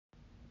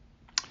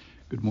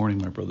Good morning,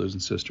 my brothers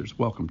and sisters.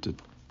 Welcome to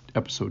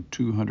episode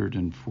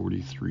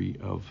 243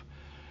 of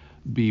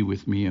Be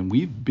With Me. And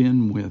we've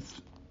been with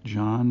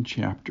John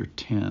chapter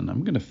 10.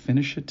 I'm going to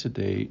finish it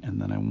today, and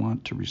then I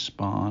want to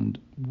respond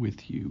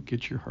with you.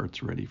 Get your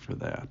hearts ready for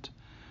that.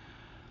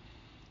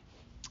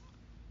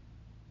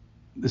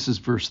 This is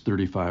verse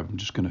 35. I'm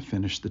just going to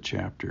finish the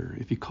chapter.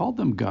 If he called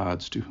them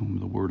gods to whom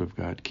the word of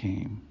God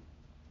came,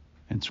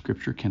 and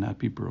scripture cannot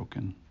be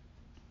broken,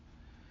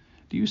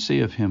 do you say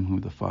of him whom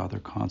the Father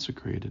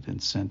consecrated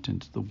and sent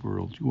into the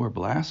world, you are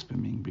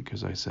blaspheming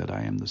because I said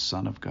I am the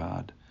Son of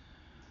God?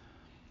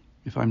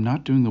 If I'm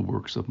not doing the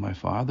works of my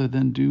Father,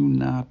 then do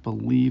not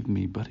believe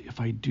me. But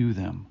if I do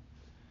them,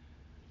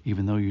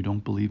 even though you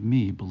don't believe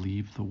me,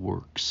 believe the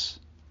works,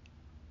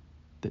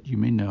 that you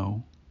may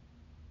know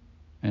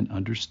and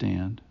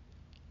understand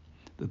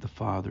that the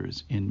Father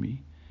is in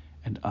me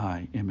and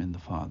I am in the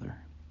Father.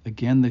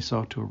 Again they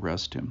sought to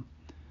arrest him,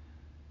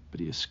 but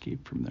he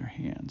escaped from their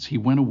hands. He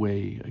went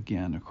away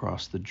again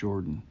across the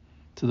Jordan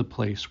to the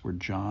place where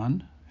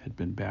John had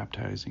been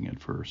baptizing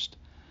at first,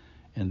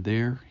 and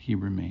there he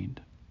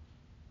remained.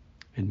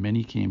 And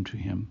many came to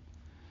him,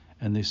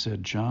 and they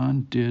said,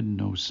 John did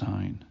no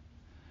sign,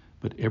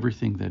 but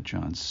everything that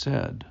John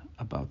said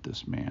about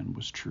this man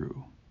was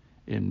true,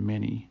 and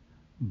many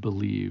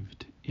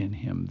believed in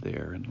him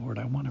there. And Lord,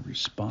 I want to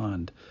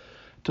respond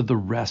to the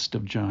rest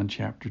of John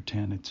chapter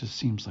 10. It just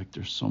seems like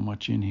there's so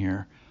much in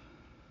here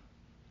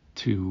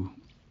to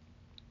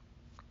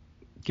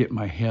get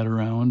my head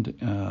around,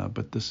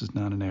 but this is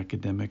not an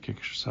academic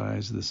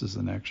exercise. This is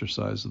an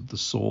exercise of the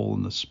soul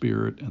and the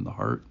spirit and the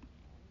heart.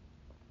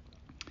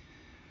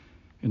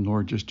 And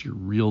Lord, just your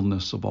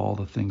realness of all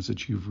the things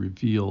that you've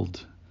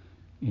revealed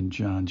in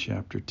John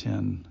chapter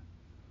 10.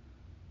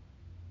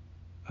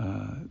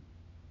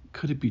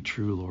 Could it be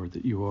true, Lord,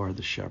 that you are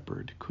the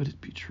shepherd? Could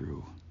it be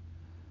true?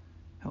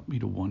 Help me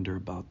to wonder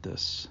about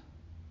this.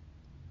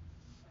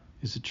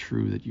 Is it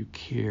true that you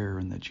care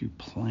and that you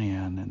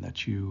plan and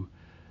that you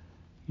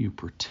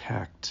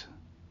protect?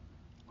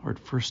 Lord,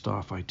 first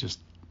off, I just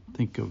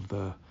think of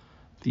the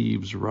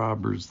thieves,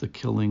 robbers, the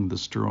killing, the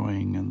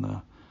destroying, and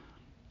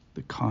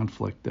the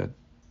conflict that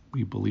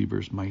we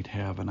believers might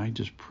have. And I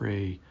just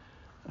pray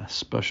a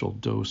special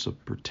dose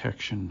of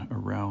protection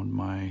around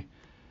my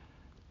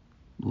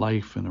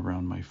life and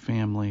around my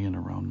family and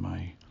around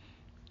my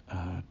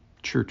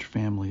church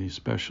family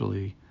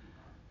especially.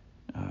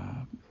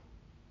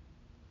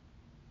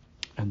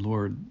 And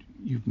Lord,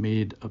 you've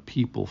made a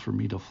people for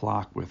me to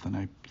flock with, and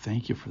I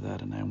thank you for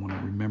that. And I want to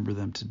remember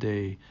them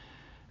today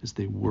as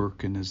they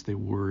work and as they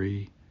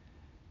worry.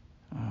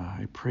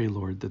 I pray,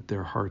 Lord, that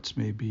their hearts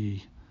may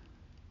be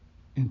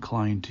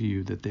inclined to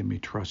you, that they may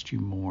trust you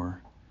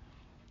more.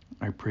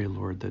 I pray,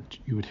 Lord, that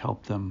you would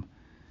help them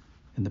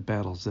in the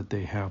battles that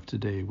they have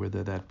today,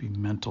 whether that be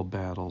mental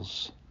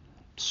battles,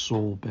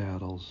 soul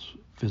battles,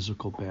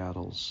 physical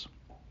battles.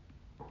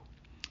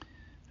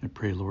 I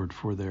pray, Lord,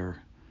 for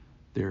their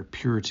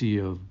purity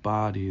of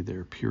body,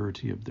 their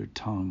purity of their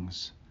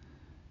tongues.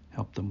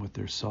 Help them with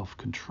their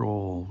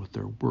self-control, with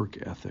their work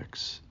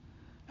ethics.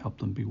 Help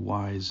them be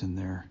wise in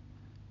their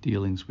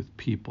dealings with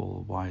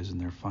people, wise in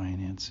their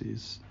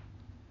finances.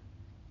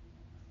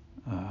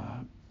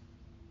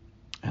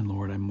 And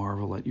Lord, I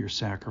marvel at your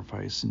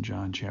sacrifice in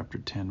John chapter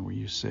 10, where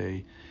you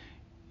say,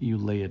 you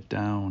lay it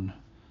down,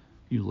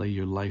 you lay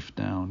your life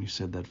down. You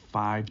said that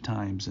 5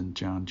 times in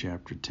John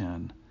chapter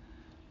 10.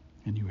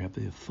 And you have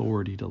the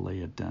authority to lay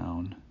it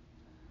down.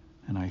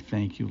 And I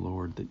thank you,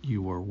 Lord, that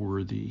you are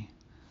worthy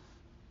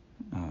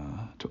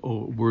to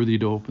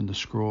open the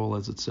scroll,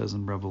 as it says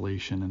in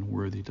Revelation, and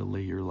worthy to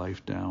lay your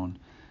life down.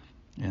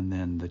 And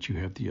then that you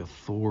have the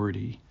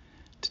authority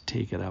to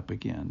take it up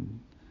again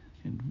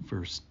in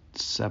verse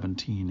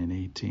 17 and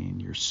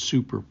 18. Your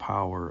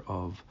superpower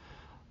of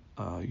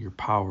your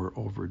power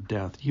over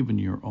death, even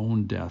your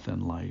own death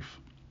and life.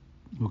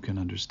 Who can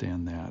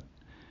understand that?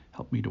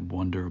 Help me to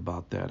wonder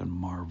about that and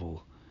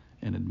marvel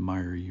and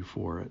admire you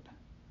for it.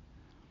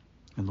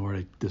 And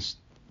Lord, this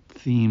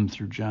theme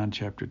through John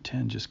chapter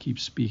 10 just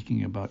keeps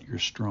speaking about your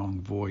strong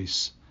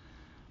voice.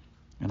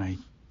 And I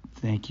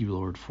thank you,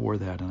 Lord, for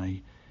that.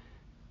 And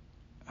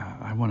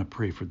I want to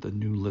pray for the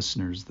new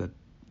listeners that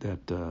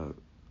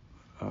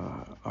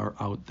are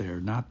out there,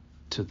 not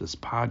to this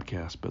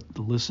podcast, but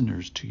the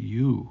listeners to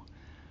you.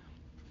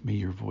 May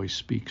your voice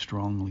speak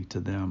strongly to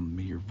them.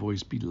 May your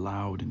voice be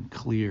loud and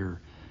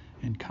clear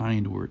and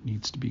kind where it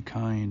needs to be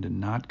kind,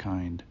 and not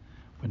kind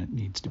when it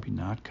needs to be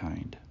not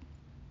kind.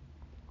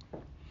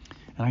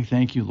 And I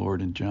thank you,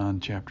 Lord, in John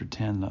chapter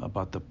 10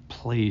 about the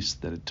place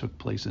that it took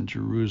place in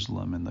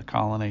Jerusalem and the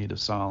colonnade of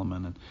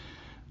Solomon, and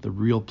the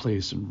real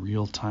place and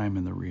real time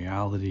and the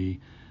reality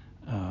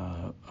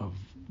of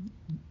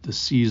the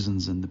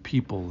seasons and the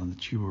people, and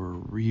that you are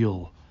a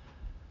real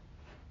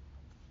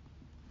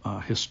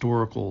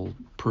historical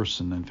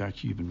person. In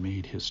fact, you even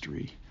made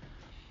history.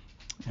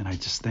 And I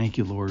just thank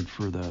you, Lord,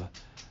 for the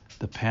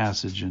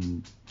passage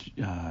in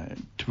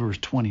verse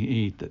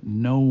 28, that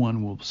no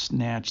one will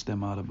snatch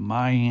them out of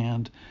my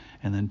hand.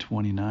 And then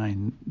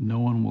 29, no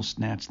one will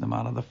snatch them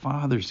out of the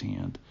Father's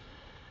hand.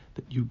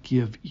 that you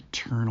give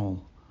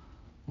eternal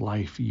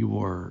life. You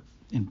are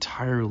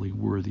entirely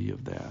worthy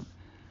of that.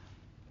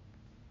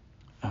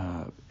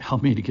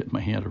 Help me to get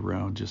my hand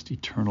around just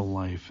eternal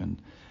life and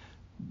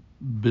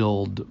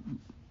build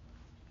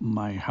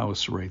my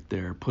house right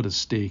there, put a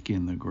stake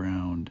in the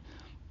ground,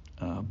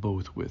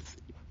 both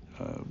with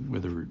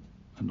whether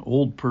an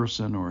old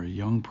person or a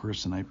young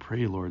person. I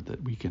pray, Lord,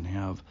 that we can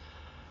have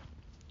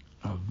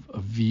a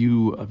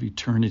view of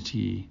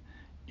eternity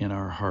in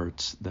our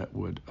hearts that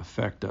would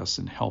affect us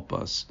and help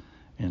us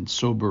and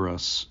sober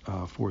us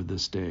for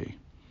this day.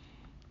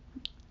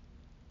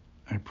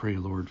 I pray,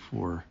 Lord,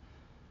 for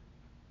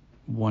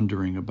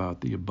wondering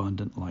about the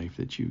abundant life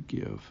that you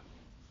give.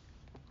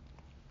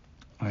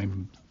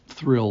 I'm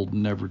thrilled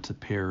never to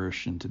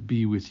perish and to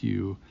be with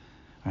you.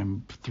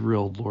 I'm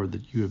thrilled, Lord,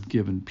 that you have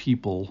given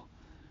people,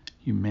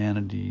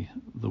 humanity,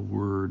 the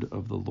word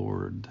of the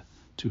Lord,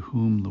 to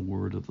whom the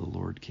word of the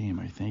Lord came.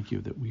 I thank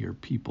you that we are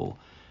people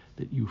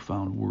that you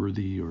found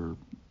worthy or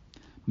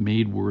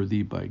made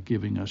worthy by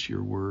giving us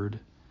your word.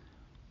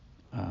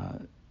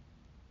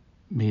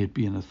 May it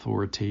be an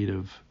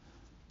authoritative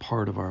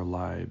part of our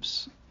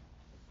lives,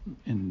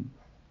 and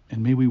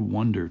may we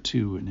wonder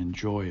too and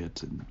enjoy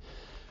it and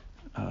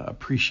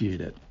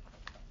appreciate it.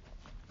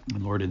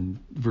 And Lord, in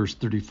verse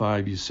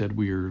 35, you said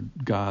we are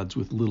gods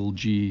with little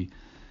g,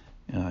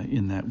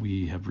 in that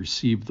we have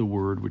received the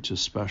word, which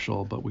is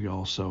special, but we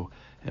also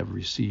have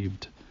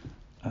received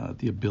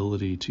the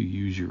ability to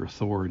use your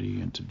authority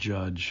and to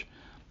judge,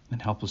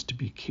 and help us to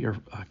be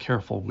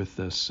careful with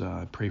this.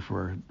 I pray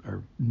for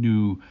our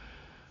new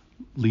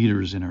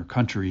leaders in our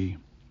country,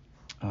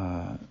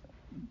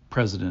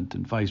 president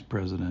and vice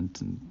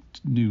president and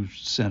new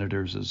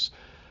senators, as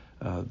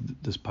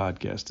this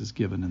podcast is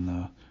given in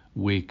the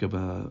wake of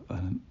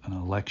an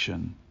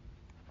election.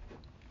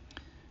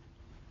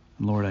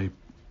 And Lord, I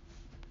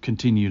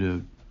continue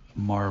to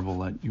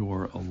marvel at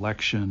your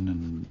election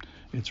and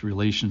its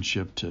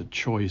relationship to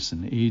choice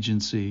and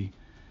agency.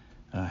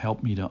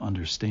 Help me to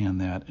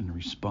understand that and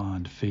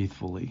respond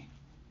faithfully.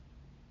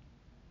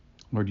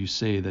 Lord, you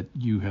say that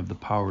you have the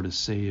power to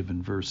save.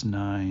 In verse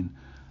 9,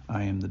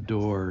 I am the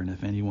door, and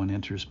if anyone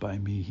enters by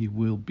me, he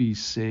will be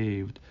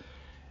saved.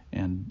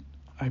 And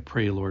I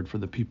pray, Lord, for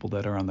the people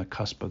that are on the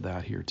cusp of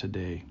that here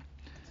today.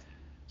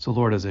 So,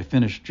 Lord, as I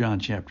finish John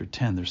chapter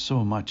 10, there's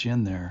so much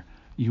in there.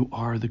 You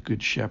are the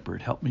good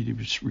shepherd. Help me to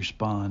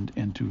respond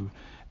and to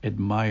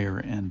admire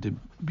and to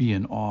be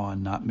in awe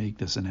and not make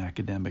this an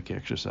academic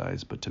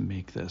exercise, but to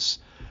make this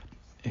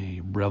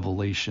a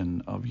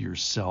revelation of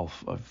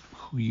yourself, of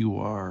who you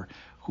are,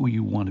 who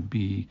you want to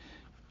be,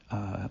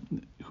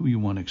 who you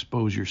want to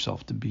expose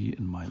yourself to be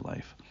in my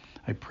life.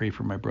 I pray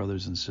for my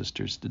brothers and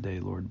sisters today,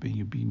 Lord. May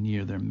you be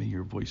near them. May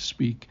your voice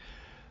speak.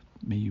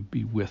 May you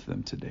be with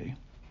them today.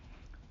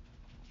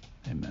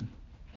 Amen.